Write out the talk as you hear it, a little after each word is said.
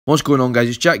What's going on, guys?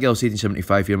 It's Jack Gillis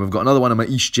 1875 here, and we've got another one of my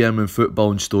East German football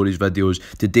and stories videos.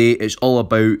 Today it's all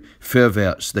about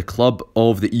Vorwärts, the club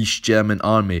of the East German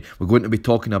army. We're going to be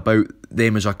talking about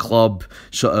them as a club,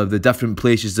 sort of the different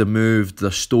places they moved, their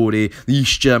story, the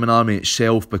East German army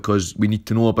itself, because we need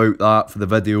to know about that for the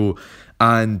video,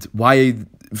 and why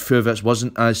Vorwärts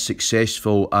wasn't as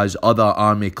successful as other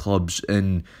army clubs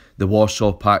in the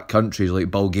Warsaw Pact countries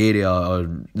like Bulgaria or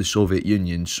the Soviet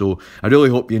Union. So I really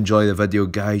hope you enjoy the video,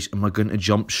 guys, and we're going to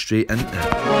jump straight into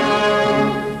it.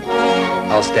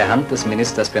 Aus der Hand des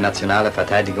Ministers für nationale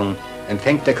Verteidigung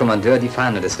empfängt der Kommandeur die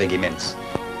Fahne des Regiments,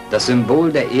 das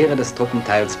Symbol der Ehre des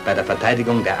Truppenteils bei der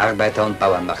Verteidigung der Arbeiter- und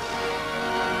Bauernmacht.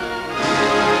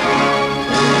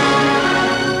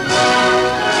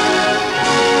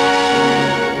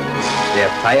 Der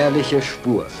feierliche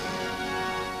Spur.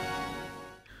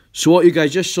 So what you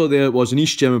guys just saw there was an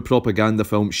East German propaganda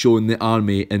film showing the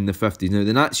army in the 50s. Now,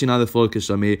 the Nationale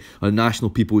Volksarmee, or National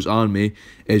People's Army,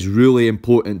 is really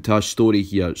important to our story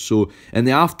here. So, in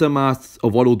the aftermath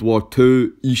of World War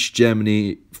II, East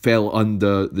Germany fell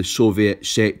under the Soviet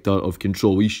sector of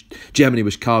control. East Germany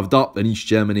was carved up, and East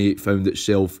Germany found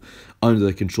itself under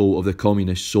the control of the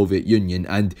Communist Soviet Union.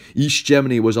 And East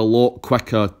Germany was a lot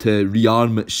quicker to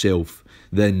rearm itself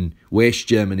than West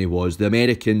Germany was. The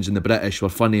Americans and the British were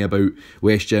funny about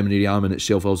West Germany rearming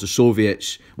itself, whilst the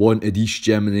Soviets wanted East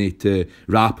Germany to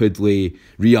rapidly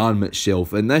rearm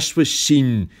itself. And this was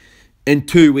seen in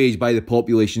two ways by the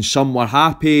population. Some were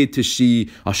happy to see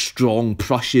a strong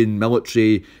Prussian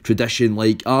military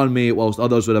tradition-like army, whilst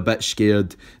others were a bit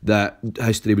scared that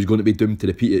history was going to be doomed to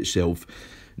repeat itself.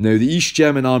 Now, the East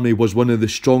German army was one of the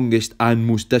strongest and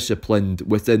most disciplined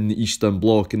within the Eastern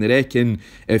Bloc, and they reckon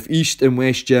if East and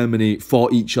West Germany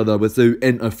fought each other without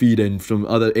interfering from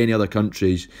any other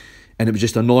countries, and it was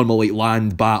just a normal like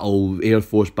land battle, Air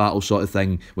Force battle sort of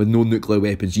thing, with no nuclear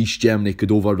weapons, East Germany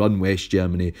could overrun West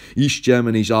Germany. East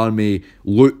Germany's army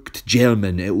looked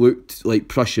German, it looked like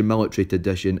Prussian military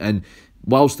tradition, and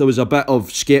whilst there was a bit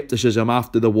of scepticism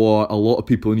after the war, a lot of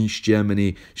people in East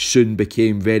Germany soon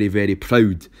became very, very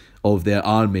proud of their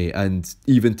army. And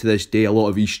even to this day, a lot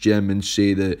of East Germans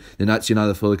say that the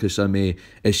Nationale Volksarmee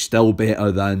is still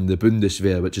better than the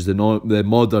Bundeswehr, which is the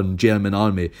modern German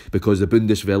army, because the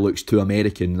Bundeswehr looks too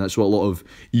American. That's what a lot of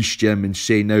East Germans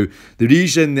say. Now, the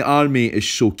reason the army is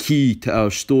so key to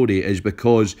our story is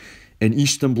because in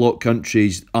Eastern Bloc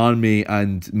countries, army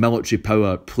and military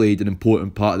power played an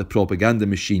important part of the propaganda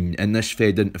machine, and this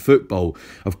fed into football.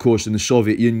 Of course, in the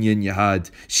Soviet Union, you had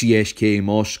CSK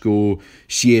Moscow,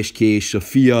 CSK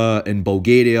Sofia in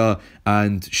Bulgaria,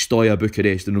 and Steaua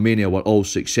Bucharest in Romania were all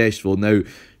successful. Now,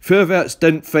 Vorwärts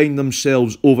didn't find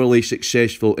themselves overly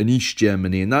successful in East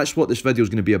Germany, and that's what this video is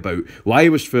going to be about. Why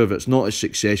was Vorwärts not as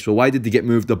successful? Why did they get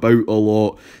moved about a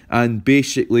lot? And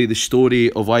basically the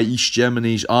story of why East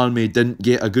Germany's army didn't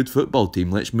get a good football team.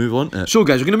 Let's move on to it. So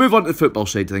guys, we're going to move on to the football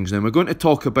side of things now. We're going to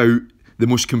talk about the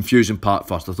most confusing part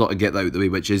first. I thought I'd get that out of the way,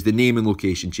 which is the name and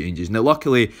location changes. Now,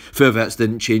 luckily, Vorwärts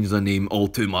didn't change their name all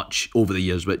too much over the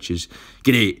years, which is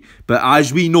great. But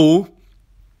as we know,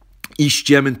 East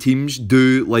German teams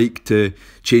do like to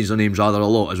change their names rather a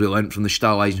lot, as we learnt from the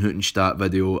Stahl-Eisenhüttenstadt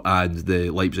video and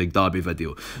the Leipzig Derby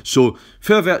video. So,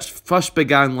 Vorwärts first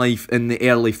began life in the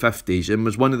early 50s and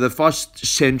was one of the first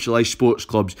centralised sports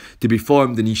clubs to be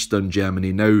formed in Eastern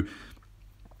Germany. Now,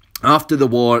 after the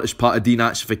war, as part of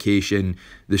denazification,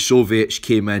 the Soviets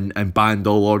came in and banned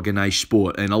all organised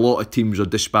sport, and a lot of teams are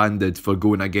disbanded for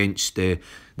going against the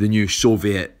new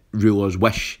Soviet rulers'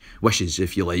 wishes,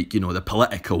 if you like, you know, the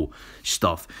political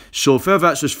stuff. So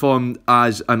Vorwärts was formed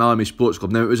as an army sports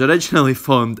club. Now, it was originally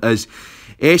formed as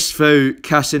SV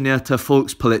Kasernierte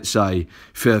Volkspolizei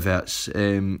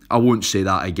Vorwärts. I won't say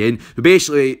that again. But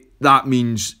basically, that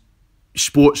means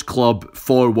sports club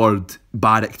forward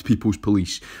barracked people's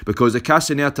police, because the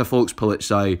Kasernierte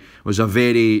Volkspolizei was a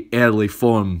very early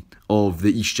form of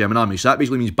the East German army. So that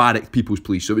basically means barracked people's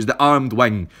police. So it was the armed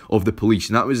wing of the police,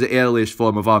 and that was the earliest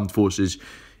form of armed forces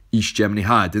East Germany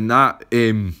had. And that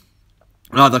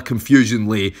rather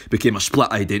confusingly became a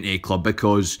split identity club,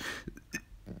 because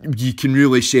you can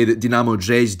really say that Dynamo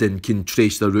Dresden can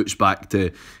trace their roots back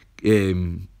to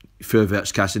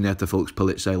Vorwärts Kasernierte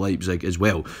Volkspolizei Leipzig as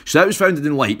well. So that was founded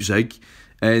in Leipzig,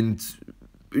 and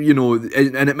you know,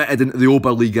 and admitted into the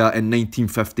Oberliga in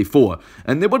 1954,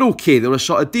 and they were okay. They were a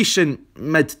sort of decent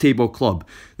mid-table club.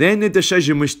 Then the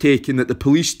decision was taken that the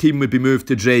police team would be moved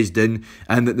to Dresden,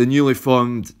 and that the newly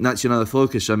formed Nationale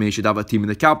Volksarmee should have a team in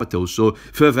the capital. So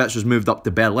Vorwärts was moved up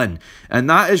to Berlin, and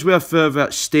that is where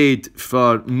Vorwärts stayed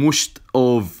for most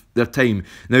of their time.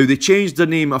 Now, they changed their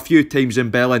name a few times in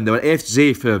Berlin. They were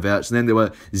FC Vorwärts, and then they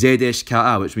were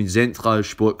ZSKA, which means Zentrale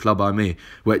Sportklub Armee,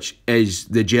 which is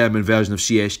the German version of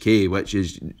CSK, which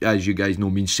is, as you guys know,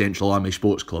 means Central Army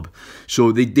Sports Club.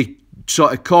 So they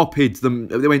sort of copied them.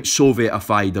 They went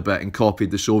Sovietified a bit and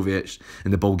copied the Soviets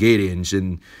and the Bulgarians,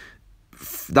 and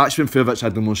that's when Vorwärts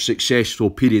had the most successful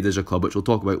period as a club, which we'll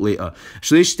talk about later.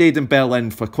 So they stayed in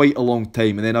Berlin for quite a long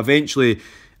time, and then eventually,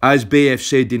 as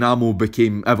BFC Dynamo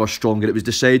became ever stronger, it was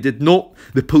decided, no,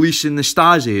 the police and the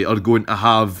Stasi are going to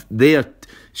have their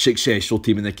successful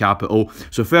team in the capital.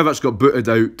 So Vorwärts got booted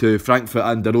out to Frankfurt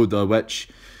an der Oder, which,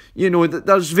 you know,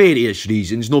 there's various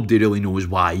reasons. Nobody really knows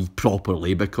why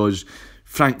properly, because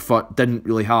Frankfurt didn't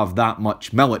really have that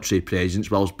much military presence,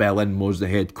 whilst Berlin was the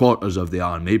headquarters of the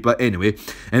army. But anyway,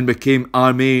 and became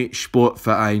Armee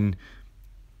Sportverein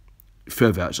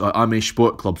Vorwärts, or Armee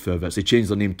Sportklub Vorwärts. They changed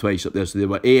their name twice up there, so they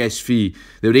were ASV,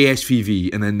 they were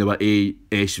ASVV, and then they were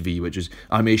ASV, which is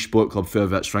Armee Sportklub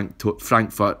Vorwärts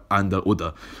Frankfurt an der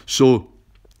Oder. So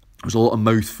there's a lot of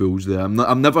mouthfuls there.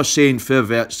 I'm never saying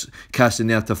Vorwärts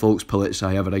Castaneta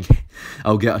Volkspolizei ever again.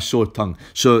 I'll get a sore tongue.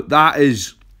 So that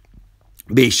is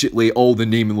basically all the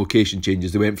name and location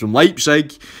changes. They went from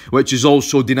Leipzig, which is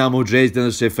also Dynamo Dresden,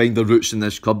 as they find their roots in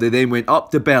this club. They then went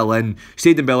up to Berlin,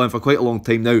 stayed in Berlin for quite a long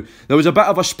time. Now, there was a bit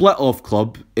of a split-off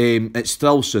club at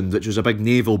Stralsund, which was a big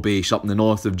naval base up in the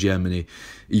north of Germany,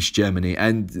 East Germany,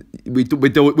 and we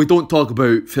don't talk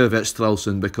about Vorwärts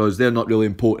Stralsund because they're not really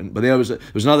important, but there was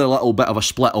another little bit of a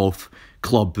split-off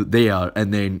club there,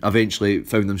 and then eventually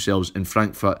found themselves in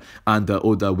Frankfurt an der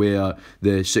Oder, where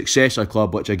the successor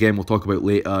club, which again we'll talk about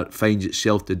later, finds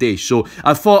itself today. So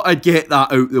I thought I'd get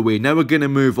that out the way. Now we're going to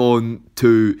move on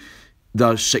to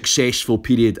their successful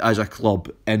period as a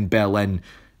club in Berlin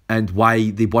and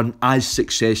why they weren't as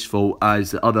successful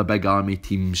as the other big army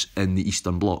teams in the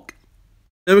Eastern Bloc.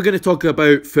 Now we're going to talk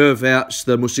about Vorwärts,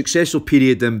 their most successful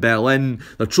period in Berlin,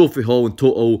 their trophy haul in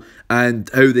total, and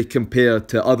how they compare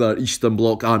to other Eastern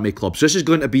Bloc army clubs. So this is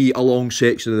going to be a long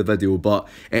section of the video, but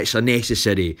it's a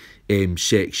necessary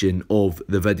section of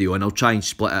the video, and I'll try and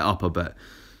split it up a bit.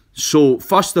 So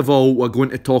first of all, we're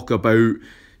going to talk about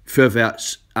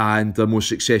Vorwärts and their most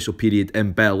successful period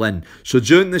in Berlin. So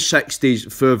during the 60s,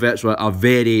 Vorwärts were a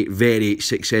very, very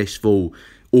successful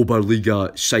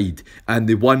Oberliga side, and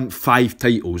they won 5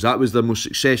 titles. That was their most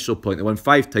successful point. They won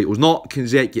 5 titles, not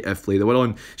consecutively, they were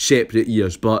on separate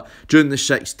years, but during the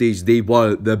 60s they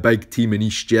were the big team in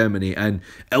East Germany, and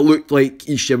it looked like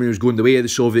East Germany was going the way of the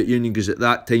Soviet Union, because at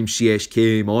that time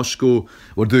CSK Moscow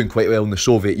were doing quite well in the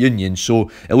Soviet Union,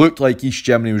 so it looked like East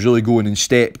Germany was really going in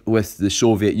step with the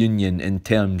Soviet Union in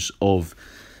terms of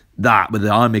that, with the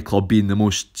army club being the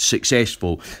most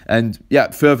successful. And yeah,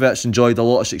 Vorwärts enjoyed a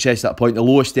lot of success at that point. The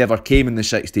lowest they ever came in the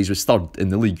 60s was 3rd in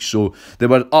the league, so they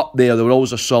were up there. They were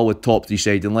always a solid top 3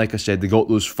 side, and like I said, they got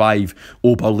those 5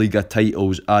 Oberliga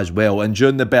titles as well. And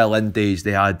during the Berlin days,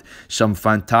 they had some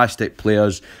fantastic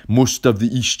players. Most of the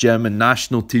East German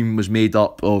national team was made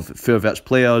up of Vorwärts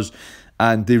players,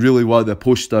 and they really were the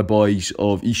poster boys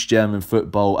of East German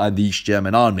football and the East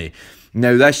German army.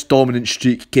 Now, this dominant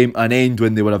streak came to an end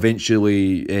when they were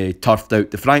eventually turfed out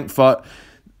to Frankfurt,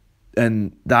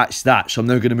 and that's that. So I'm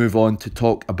now going to move on to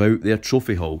talk about their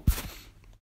trophy haul.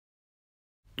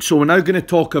 So we're now going to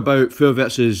talk about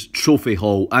Vorwärts' trophy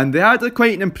haul, and they had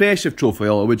quite an impressive trophy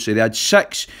haul, I would say. They had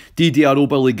 6 DDR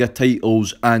Oberliga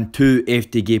titles and 2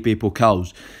 FDGP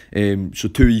Pokals, so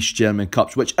 2 East German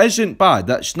Cups, which isn't bad.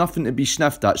 That's nothing to be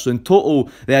sniffed at. So in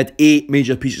total, they had 8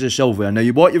 major pieces of silverware. Now,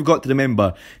 what you've got to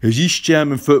remember is East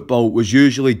German football was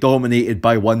usually dominated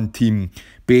by one team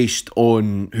based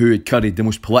on who had carried the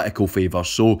most political favour.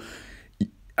 So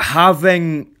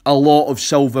having a lot of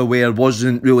silverware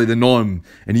wasn't really the norm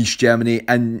in East Germany,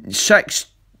 and 6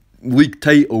 league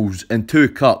titles and 2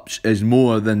 cups is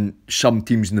more than some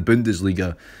teams in the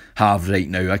Bundesliga have right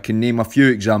now. I can name a few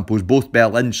examples. Both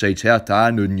Berlin sides, Hertha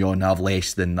and Union, have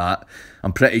less than that.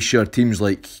 I'm pretty sure teams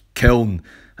like Köln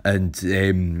and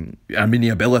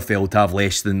Arminia Bielefeld have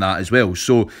less than that as well.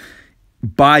 So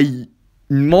by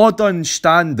modern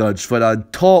standards, for a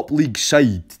top league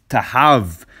side to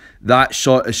have that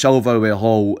sort of silverware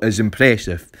haul is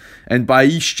impressive. And by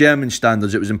East German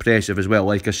standards, it was impressive as well.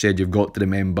 Like I said, you've got to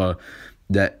remember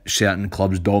that certain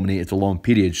clubs dominated for long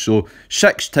periods. So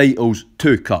 6 titles,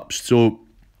 2 cups. So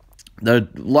their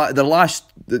last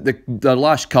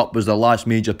cup was their last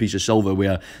major piece of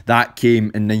silverware. That came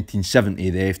in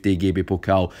 1970, the FDGB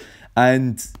Pokal.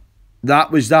 And that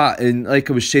was that. And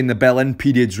like I was saying, the Berlin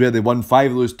periods where they won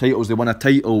 5 of those titles. They won a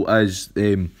title as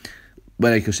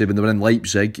like I said, when they were in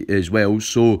Leipzig as well.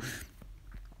 So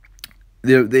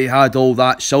they had all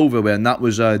that silverware, and that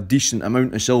was a decent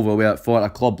amount of silverware for a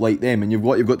club like them. And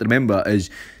what you've got to remember is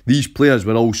these players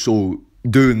were also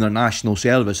doing their national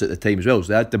service at the time as well, so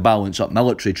they had to balance up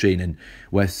military training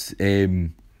with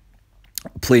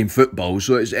playing football.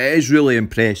 So it is really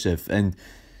impressive, and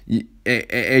it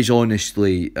is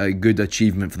honestly a good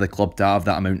achievement for the club to have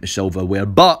that amount of silverware.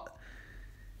 But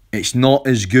it's not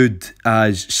as good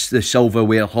as the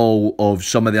silverware haul of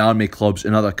some of the army clubs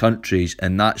in other countries,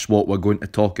 and that's what we're going to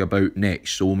talk about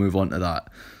next, so we'll move on to that.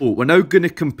 So we're now going to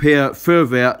compare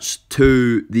Vorwärts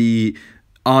to the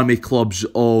army clubs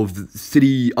of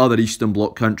 3 other Eastern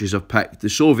Bloc countries I've picked: the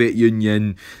Soviet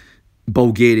Union,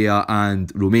 Bulgaria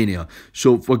and Romania.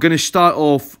 So we're going to start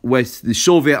off with the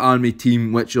Soviet army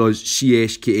team, which was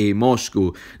CSKA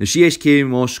Moscow. The CSKA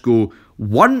Moscow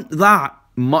weren't that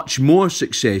much more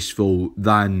successful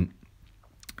than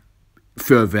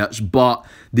Vorwärts, but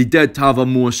they did have a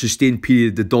more sustained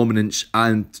period of dominance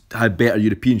and had better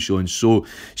European showings. So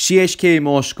CSKA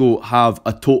Moscow have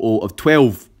a total of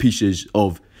 12 pieces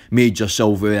of major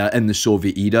silverware in the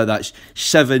Soviet era. That's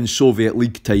 7 Soviet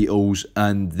League titles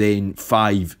and then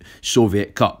 5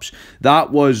 Soviet Cups.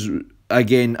 That was,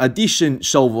 again, a decent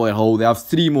silverware haul. They have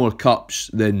 3 more cups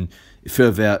than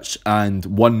Vorwärts and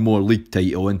 1 more league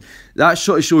title, and that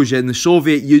sort of shows you in the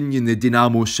Soviet Union the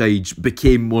Dynamo sides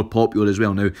became more popular as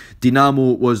well. Now,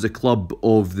 Dynamo was the club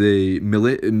of the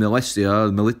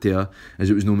militia,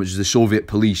 as it was known, which is the Soviet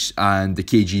police, and the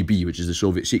KGB, which is the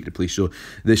Soviet secret police. So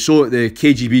the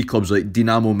KGB clubs like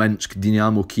Dynamo Minsk,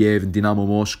 Dynamo Kiev and Dynamo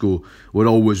Moscow were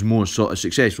always more sort of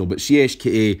successful, but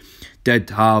CSKA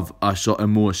did have a sort of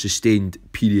more sustained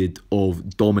period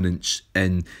of dominance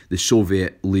in the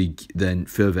Soviet League than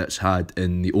Vorwärts had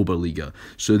in the Oberliga.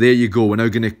 So there you go. We're now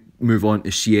going to move on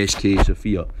to CSKA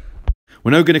Sofia.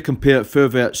 We're now going to compare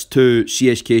Vorwärts to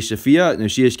CSKA Sofia. Now,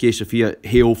 CSKA Sofia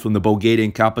hail from the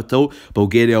Bulgarian capital.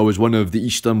 Bulgaria was one of the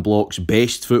Eastern Bloc's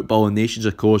best footballing nations,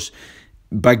 of course.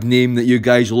 Big name that you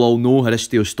guys will all know,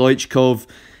 Hristo Stoichkov.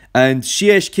 And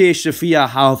CSKA Sofia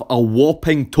have a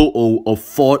whopping total of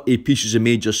 40 pieces of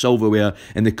major silverware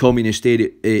in the communist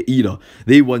era.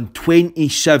 They won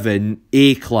 27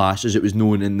 A-class, as it was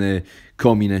known in the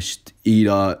communist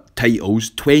era, titles,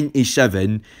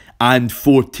 27, and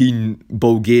 14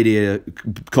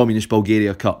 communist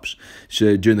Bulgaria Cups,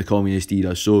 so during the communist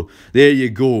era. So there you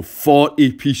go,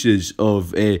 40 pieces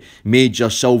of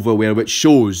major silverware, which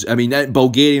shows, I mean,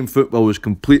 Bulgarian football was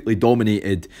completely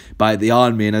dominated by the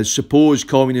army, and I suppose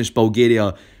communist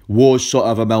Bulgaria was sort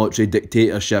of a military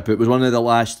dictatorship. It was one of the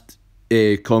last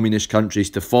communist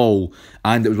countries to fall,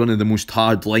 and it was one of the most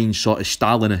hardline sort of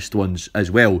Stalinist ones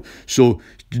as well. So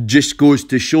just goes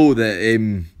to show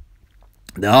that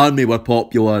the army were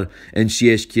popular in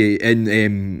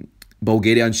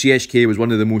Bulgaria, and CSKA was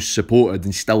one of the most supported,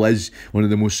 and still is one of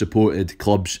the most supported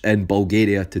clubs in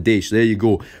Bulgaria today. So there you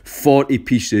go, 40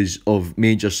 pieces of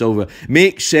major silver.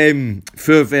 Makes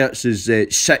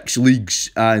Vorwärts' 6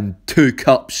 leagues and 2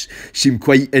 cups seem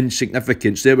quite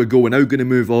insignificant. So there we go, we're now going to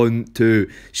move on to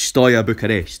Steaua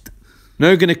Bucharest.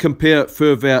 Now going to compare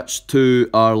Vorwärts to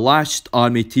our last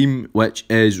army team, which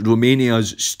is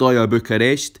Romania's Steaua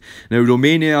Bucharest. Now,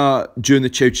 Romania, during the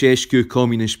Ceausescu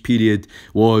communist period,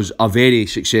 was a very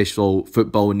successful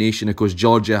football nation. Of course,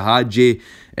 George Hagi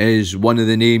is one of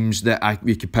the names that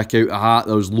we could pick out a hat.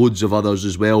 There's loads of others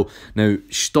as well. Now,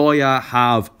 Steaua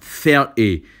have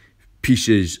 30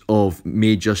 pieces of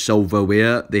major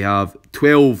silverware. They have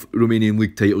 12 Romanian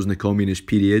league titles in the communist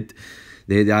period.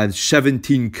 They had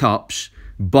 17 cups,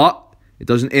 but it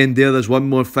doesn't end there. There's one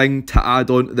more thing to add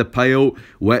on to the pile,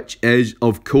 which is,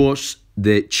 of course,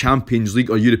 the Champions League,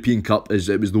 or European Cup as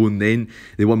it was known then.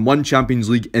 They won 1 Champions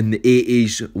League in the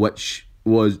 80s, which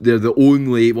was, they're the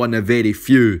only one of very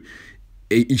few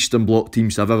Eastern Bloc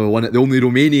teams to have ever won it. The only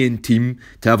Romanian team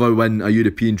to ever win a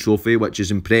European trophy, which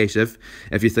is impressive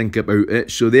if you think about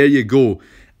it. So there you go.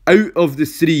 Out of the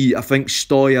 3, I think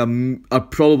Steaua are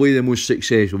probably the most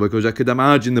successful, because I could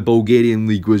imagine the Bulgarian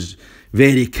league was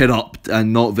very corrupt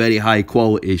and not very high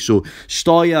quality. So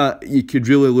Steaua, you could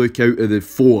really look out of the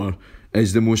 4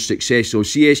 as the most successful.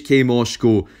 CSKA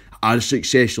Moscow are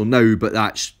successful now, but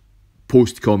that's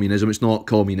post-communism. It's not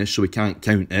communist, so we can't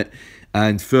count it.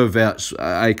 And Vorwärts,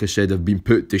 like I said, have been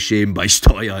put to shame by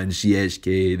Steaua and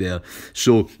CSKA there.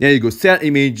 So there you go,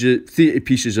 30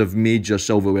 pieces of major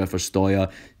silverware for Steaua,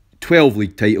 12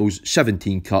 league titles,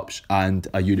 17 cups and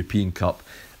a European Cup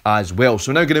as well.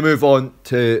 So we're now going to move on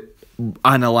to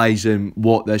analysing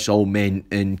what this all meant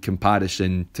in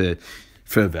comparison to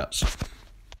Vorwärts.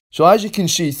 So as you can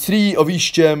see, 3 of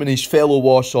East Germany's fellow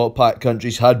Warsaw Pact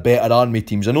countries had better army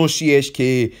teams. I know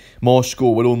CSKA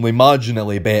Moscow were only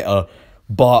marginally better,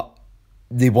 but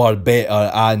they were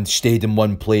better and stayed in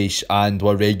one place and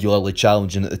were regularly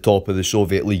challenging at the top of the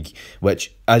Soviet League,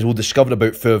 which, as we'll discover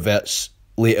about Vorwärts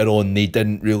later on, they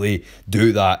didn't really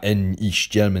do that in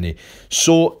East Germany.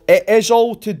 So it is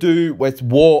all to do with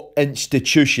what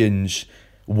institutions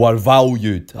were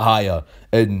valued higher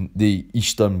in the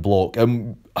Eastern Bloc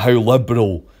and how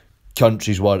liberal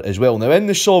countries were as well. Now, in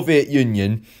the Soviet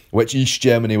Union, which East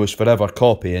Germany was forever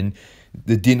copying,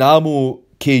 the Dynamo,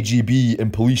 KGB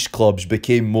and police clubs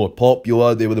became more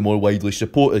popular. They were the more widely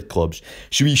supported clubs.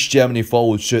 So East Germany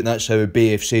followed suit, and that's how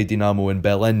BFC Dynamo in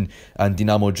Berlin and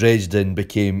Dynamo Dresden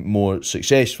became more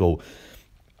successful.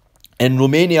 In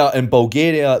Romania and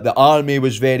Bulgaria, the army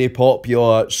was very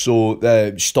popular, so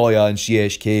the Stoya and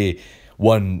CSK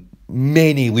won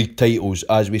many league titles,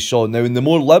 as we saw. Now, in the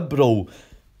more liberal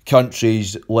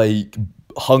countries like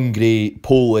Hungary,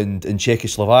 Poland and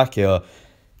Czechoslovakia,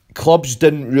 clubs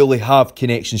didn't really have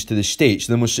connections to the States.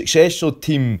 The most successful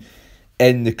team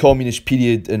in the communist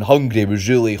period in Hungary was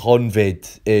really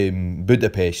Honvéd,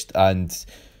 Budapest, and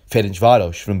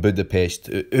Ferencváros from Budapest,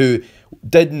 who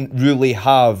didn't really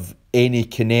have any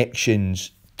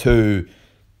connections to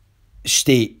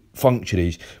state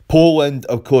functionaries. Poland,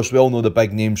 of course, we all know the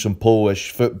big names from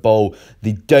Polish football.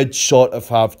 They did sort of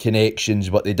have connections,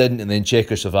 but they didn't. And then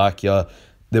Czechoslovakia,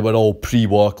 they were all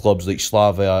pre-war clubs like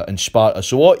Slavia and Sparta.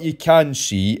 So what you can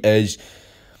see is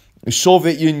the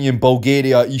Soviet Union,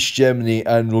 Bulgaria, East Germany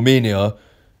and Romania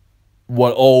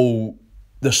were all,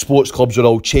 the sports clubs were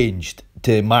all changed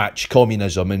to match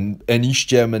communism. And in East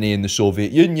Germany and the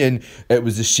Soviet Union, it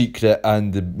was the secret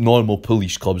and the normal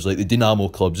police clubs like the Dynamo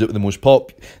clubs that were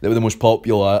the most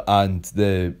popular and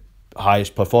the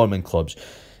highest performing clubs.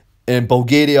 In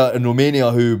Bulgaria and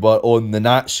Romania, who were on the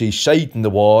Nazi side in the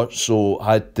war, so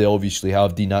had to obviously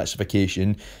have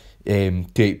denazification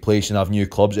take place and have new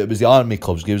clubs. It was the army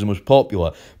clubs, because it was the most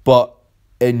popular. But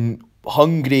in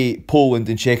Hungary, Poland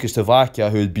and Czechoslovakia,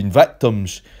 who had been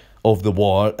victims of the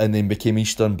war and then became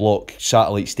Eastern Bloc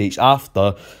satellite states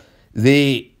after,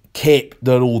 they kept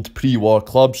their old pre-war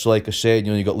clubs. So like I said,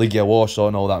 you got Legia Warsaw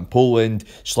and all that in Poland,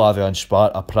 Slavia and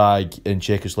Sparta Prague in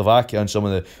Czechoslovakia, and some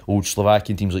of the old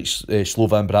Slovakian teams like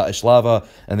Slovan Bratislava.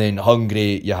 And then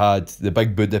Hungary, you had the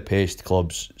big Budapest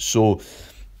clubs. So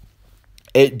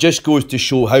it just goes to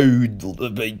show how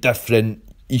different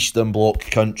Eastern Bloc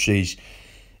countries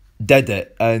did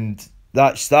it. And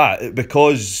that's that.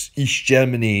 Because East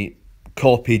Germany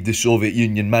copied the Soviet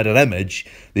Union mirror image,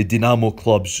 the Dynamo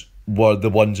clubs were the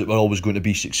ones that were always going to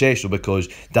be successful, because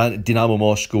Dynamo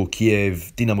Moscow,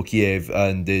 Dynamo Kiev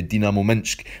and Dynamo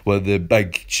Minsk were the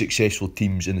big successful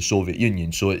teams in the Soviet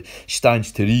Union. So it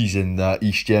stands to reason that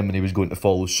East Germany was going to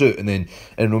follow suit. And then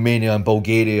in Romania and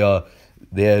Bulgaria,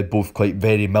 they had both quite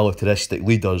very militaristic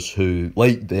leaders who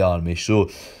liked the army. So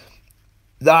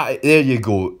there you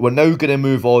go. We're now going to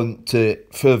move on to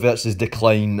Vorwärts'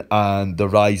 decline and the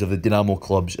rise of the Dynamo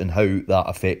clubs and how that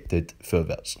affected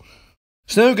Vorwärts.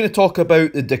 So now we're going to talk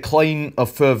about the decline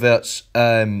of Vorwärts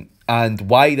and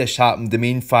why this happened, the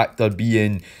main factor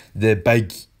being the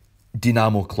big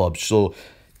Dynamo clubs. So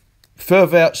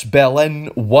Vorwärts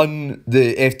Berlin won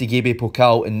the FDGB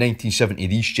Pokal in 1970,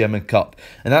 the East German Cup,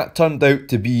 and that turned out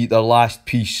to be their last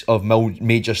piece of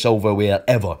major silverware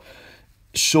ever.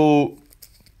 So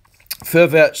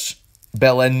Vorwärts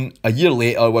Berlin, a year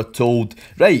later, were told,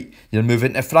 right, you're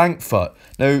moving to Frankfurt.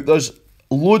 Now, there's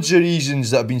loads of reasons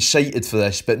that have been cited for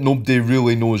this, but nobody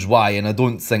really knows why, and I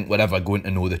don't think we're ever going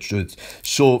to know the truth.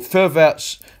 So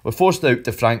Vorwärts were forced out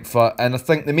to Frankfurt, and I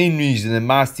think the main reason, in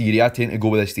my theory, I tend to go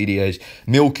with this theory, is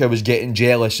Milka was getting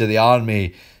jealous of the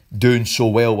army doing so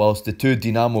well, whilst the two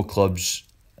Dynamo clubs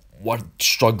were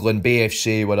struggling.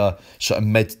 BFC were a sort of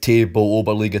mid-table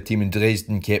Oberliga team, and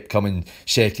Dresden kept coming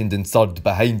second and third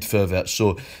behind Vorwärts.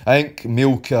 So I think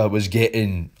Milka was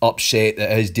getting upset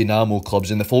that his Dynamo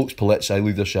clubs and the Volkspolizei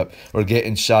leadership were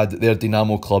getting sad that their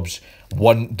Dynamo clubs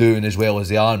weren't doing as well as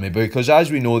the army, because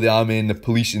as we know, the army and the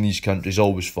police in these countries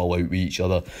always fall out with each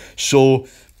other. So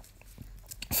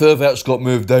Vorwärts got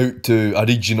moved out to a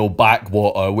regional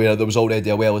backwater where there was already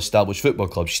a well-established football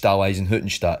club,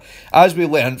 Stahleisen-Hüttenstadt. As we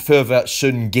learned, Vorwärts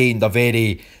soon gained a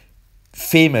very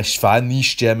famous fan, the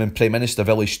East German Prime Minister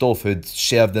Willi Stoph, who'd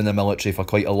served in the military for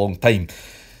quite a long time.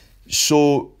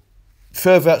 So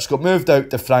Vorwärts got moved out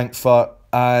to Frankfurt,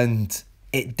 and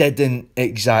it didn't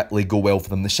exactly go well for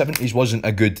them. The 70s wasn't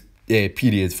a good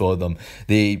period for them.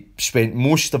 They spent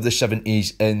most of the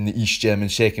 70s in the East German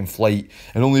second flight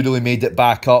and only really made it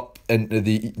back up into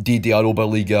the DDR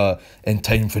Oberliga in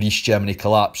time for East Germany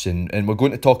collapsing. And we're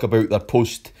going to talk about their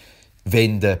post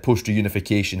Wende,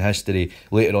 post-reunification history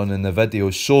later on in the video.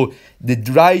 So the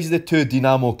rise of the two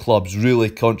Dynamo clubs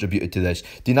really contributed to this.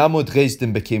 Dynamo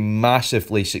Dresden became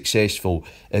massively successful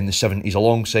in the 70s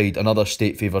alongside another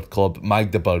state-favoured club,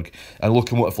 Magdeburg, and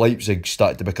Lokomotiv Leipzig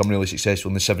started to become really successful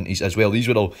in the 70s as well. These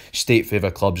were all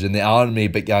state-favoured clubs, and the army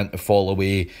began to fall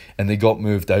away and they got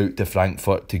moved out to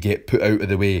Frankfurt to get put out of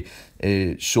the way,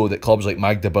 so that clubs like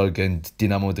Magdeburg and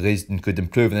Dynamo Dresden could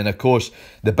improve. And then, of course,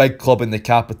 the big club in the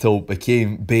capital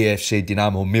became BFC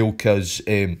Dynamo, Milka's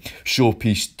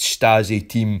showpiece Stasi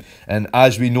team. And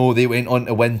as we know, they went on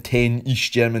to win 10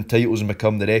 East German titles and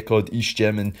become the record East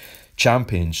German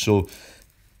champions. So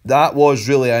that was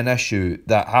really an issue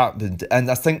that happened.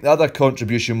 And I think the other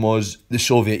contribution was the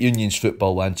Soviet Union's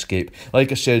football landscape.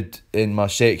 Like I said in my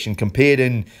section,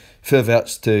 comparing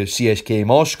Vorwärts to CSKA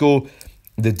Moscow,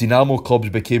 the Dynamo clubs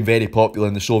became very popular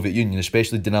in the Soviet Union,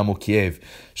 especially Dynamo Kiev.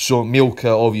 So Milka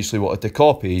obviously wanted to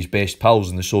copy his best pals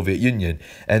in the Soviet Union,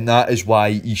 and that is why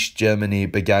East Germany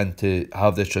began to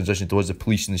have this transition towards the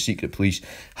police and the secret police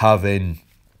having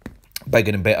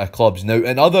bigger and better clubs. Now,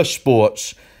 in other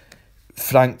sports,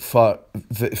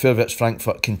 Vorwärts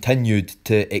Frankfurt continued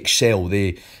to excel.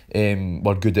 They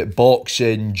were good at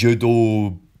boxing,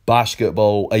 judo,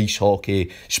 basketball, ice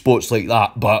hockey, sports like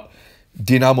that, but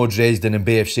Dynamo Dresden and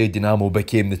BFC Dynamo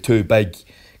became the two big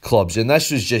clubs, and this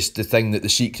was just the thing that the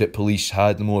secret police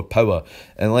had more power.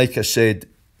 And like I said,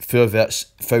 Vorwärts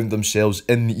found themselves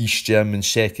in the East German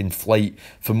second flight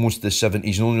for most of the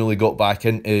 70s and only really got back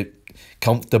into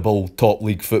comfortable top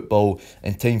league football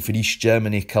in time for East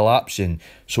Germany collapsing.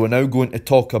 So we're now going to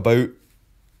talk about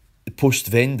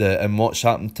post-Wende and what's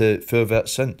happened to Vorwärts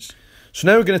since. So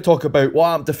now we're going to talk about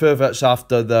what happened to Vorwärts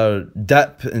after their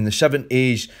dip in the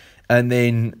 70s, and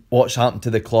then what's happened to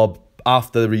the club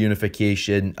after the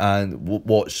reunification and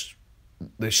what's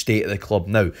the state of the club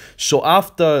now. So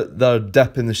after their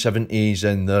dip in the 70s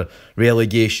and their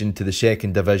relegation to the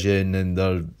second division and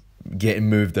their getting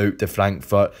moved out to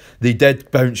Frankfurt, they did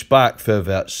bounce back,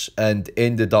 Vorwärts, and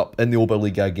ended up in the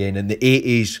Oberliga again in the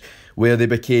 80s, where they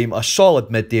became a solid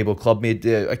mid-table club, made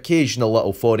the occasional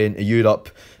little foray into Europe,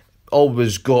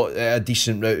 always got a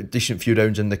decent few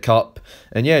rounds in the cup,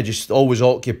 and yeah, just always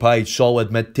occupied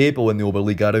solid mid-table in the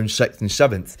Oberliga, around 6th and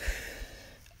 7th.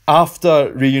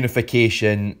 After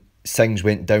reunification, things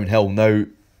went downhill. Now,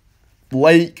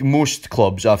 like most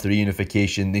clubs after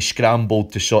reunification, they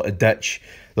scrambled to sort of ditch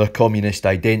their communist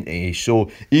identity. So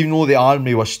even though the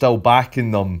army was still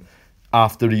backing them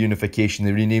after reunification,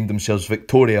 they renamed themselves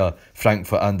Victoria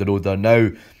Frankfurt an der Oder. Now,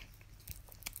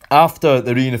 after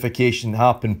the reunification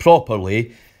happened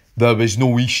properly, there was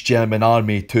no East German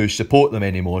army to support them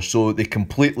anymore, so they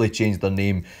completely changed their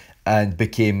name and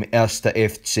became Erster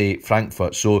FC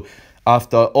Frankfurt. So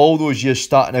after all those years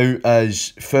starting out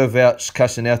as Vorwärts,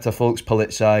 Kassenerter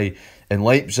Volkspolizei in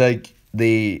Leipzig,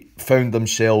 they found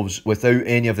themselves without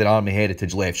any of their army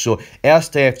heritage left. So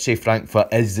Erster FC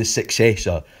Frankfurt is the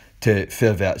successor to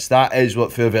Vorwärts. That is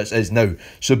what Vorwärts is now.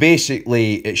 So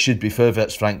basically, it should be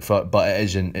Vorwärts Frankfurt, but it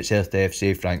isn't. It's Erste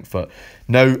FC Frankfurt.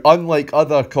 Now, unlike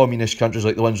other communist countries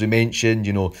like the ones we mentioned,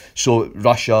 you know, so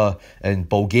Russia and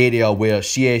Bulgaria, where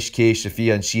CSKA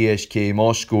Sofia and CSKA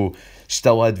Moscow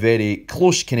still had very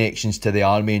close connections to the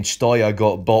army, and Stoya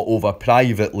got bought over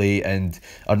privately and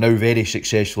are now very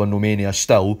successful in Romania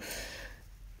still.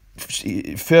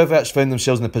 Vorwärts found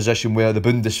themselves in a position where the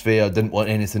Bundeswehr didn't want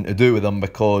anything to do with them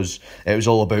because it was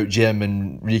all about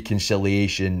German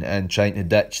reconciliation and trying to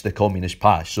ditch the communist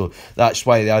past. So that's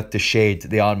why they had to shed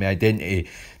the army identity.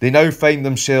 They now find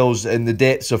themselves in the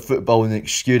depths of football and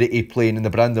obscurity, playing in the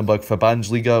Brandenburg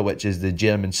Verbandsliga, which is the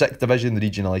German 6th division, the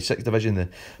regionalised 6th division, the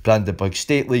Brandenburg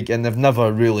State League, and they've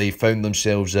never really found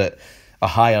themselves at a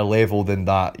higher level than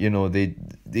that. You know, they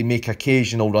make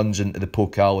occasional runs into the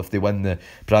Pokal if they win the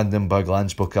Brandenburg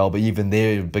Landspokal, but even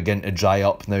they begin to dry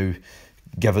up now,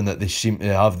 given that they seem to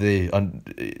have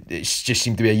it's just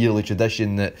seemed to be a yearly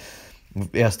tradition that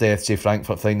Erste FC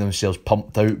Frankfurt find themselves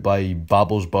pumped out by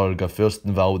Babelsberg or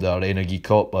Fürstenwalde or Energie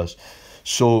Cottbus.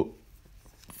 So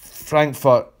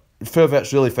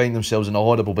Vorwärts really find themselves in a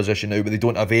horrible position now, but they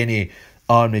don't have any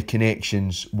army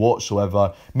connections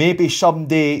whatsoever. Maybe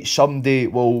someday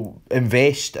will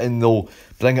invest and they'll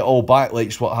bring it all back,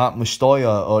 like what happened with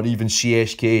Stoya or even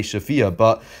CSKA Sofia.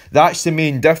 But that's the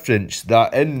main difference,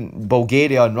 that in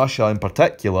Bulgaria and Russia in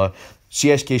particular,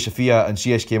 CSKA Sofia and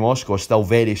CSKA Moscow are still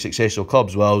very successful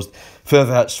clubs, whilst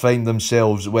Vorwärts find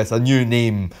themselves with a new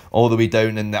name all the way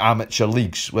down in the amateur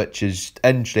leagues, which is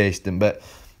interesting. But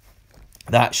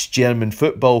that's German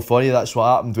football for you. That's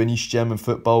what happened when East German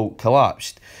football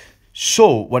collapsed.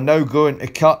 So we're now going to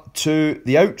cut to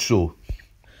the outro.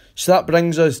 So that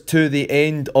brings us to the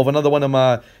end of another one of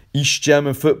my East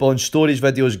German football and stories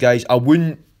videos, guys. I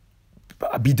wouldn't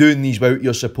be doing these without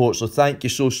your support, so thank you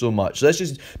so much. So this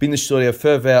has been the story of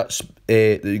Vorwärts,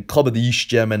 the club of the East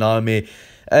German Army.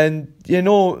 And, you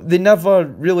know, they never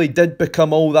really did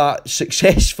become all that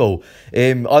successful.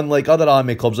 Unlike other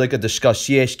army clubs, like I discussed,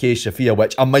 CSK Sofia,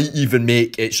 which I might even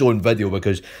make its own video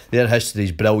because their history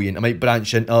is brilliant. I might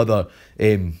branch into other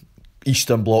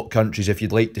Eastern Bloc countries if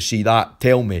you'd like to see that.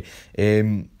 Tell me.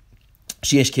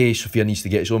 CSK Sofia needs to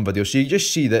get its own video. So you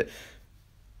just see that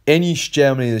in East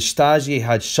Germany, the Stasi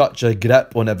had such a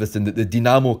grip on everything that the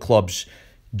Dynamo clubs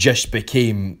just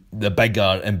became the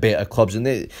bigger and better clubs. And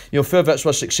they, you know, Vorwärts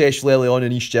were successful early on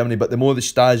in East Germany, but the more the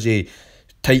Stasi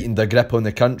tightened their grip on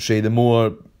the country, the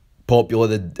more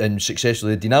popular and successful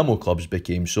the Dynamo clubs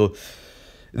became. So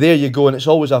there you go, and it's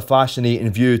always a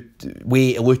fascinating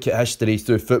way to look at history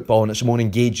through football, and it's a more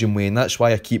engaging way, and that's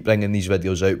why I keep bringing these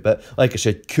videos out. But like I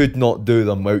said, could not do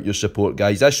them without your support,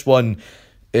 guys. This one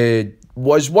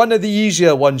was one of the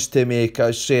easier ones to make,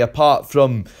 I say, apart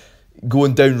from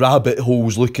going down rabbit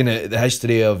holes looking at the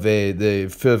history of the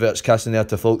Vorwärts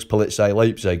Kastenerte Volkspolizei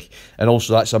Leipzig, and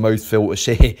also that's a mouthful to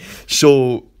say.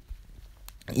 So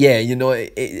yeah, you know,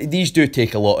 these do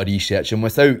take a lot of research, and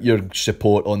without your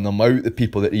support on them, without the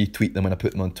people that retweet them when I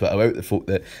put them on Twitter, without the folk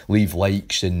that leave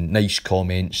likes and nice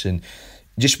comments, and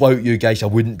just without you guys, I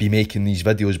wouldn't be making these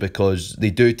videos, because they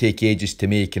do take ages to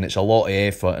make, and it's a lot of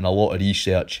effort and a lot of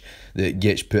research that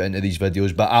gets put into these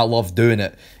videos. But I love doing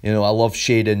it. You know, I love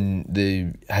sharing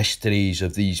the histories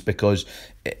of these because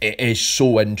it is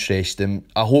so interesting.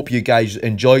 I hope you guys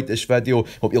enjoyed this video.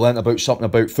 Hope you learned about something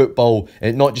about football,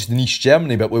 not just in East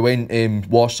Germany, but we went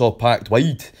Warsaw Pact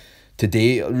wide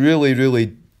today.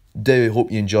 Really do hope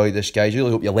you enjoyed this, guys.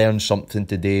 Really hope you learned something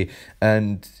today.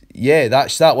 And yeah,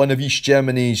 that's that one of East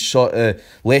Germany's sort of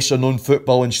lesser known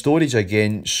football and stories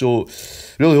again. So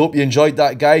really hope you enjoyed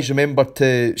that, guys. Remember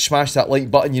to smash that like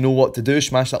button. You know what to do.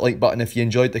 Smash that like button if you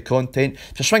enjoyed the content.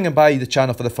 If you're swinging by the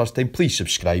channel for the first time, please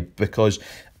subscribe, because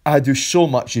I do so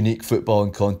much unique football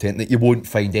and content that you won't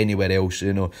find anywhere else.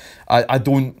 You know, I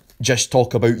don't just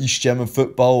talk about East German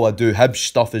football. I do Hibs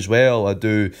stuff as well.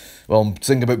 I'm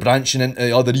thinking about branching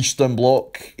into other Eastern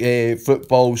Bloc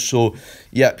football. So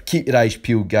yeah, keep your eyes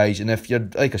peeled, guys. And if you're,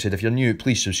 like I said, if you're new,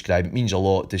 please subscribe. It means a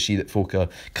lot to see that folk are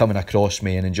coming across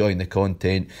me and enjoying the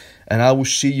content. And I will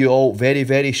see you all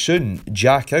very soon.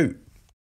 Jack out.